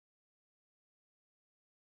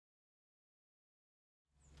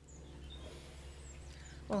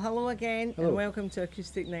Well, hello again, Hello. and welcome to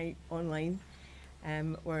Acoustic Night Online.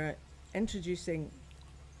 We're introducing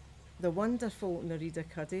the wonderful Nerida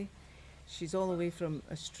Cuddy. She's all the way from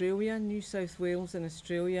Australia, New South Wales in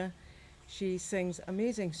Australia. She sings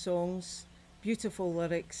amazing songs, beautiful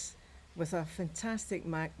lyrics, with a fantastic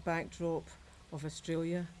backdrop of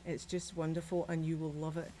Australia. It's just wonderful, and you will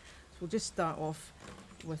love it. So we'll just start off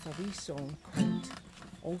with a wee song called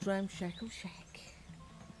Old Ramshackle Shack.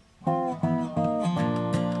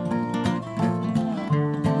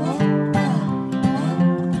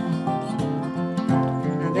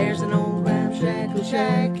 There's an old ramshackle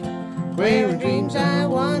shack where in dreams I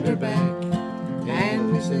wander back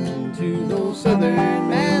and listen to those southern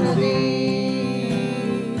melodies.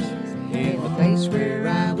 In the place where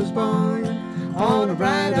I was born on a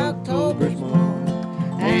bright October's morn,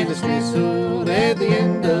 and it's nestled at the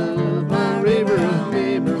end of my river of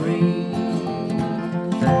memories.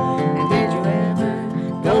 And did you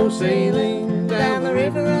ever go sailing down the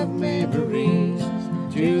river of memories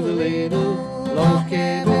to the little log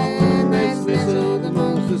cabin that's nestled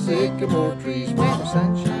amongst the sycamore trees, where the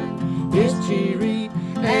sunshine is cheery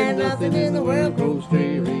and nothing in the world grows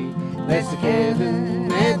dreary? That's the cabin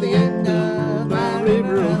at the end of my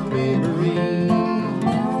river of memory.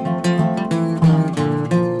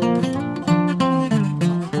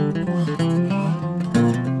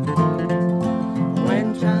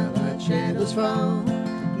 When childhood shadows fall,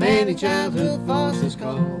 many childhood voices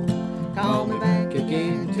call me back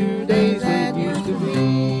again to days that used to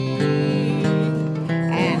be.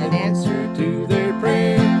 And in answer to their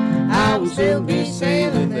prayer, I will still be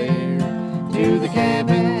sailing there to the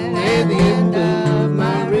cabin at the end of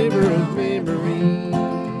my river of memories.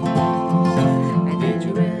 And did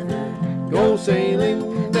you ever go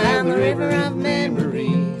sailing down the river of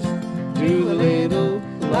memories to the little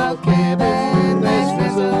log cabin that's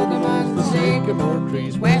nestled amongst the sycamore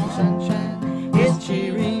trees, where the sunshine is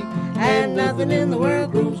cheery and nothing in the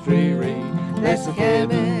world grows dreary? That's the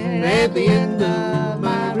cabin at the end of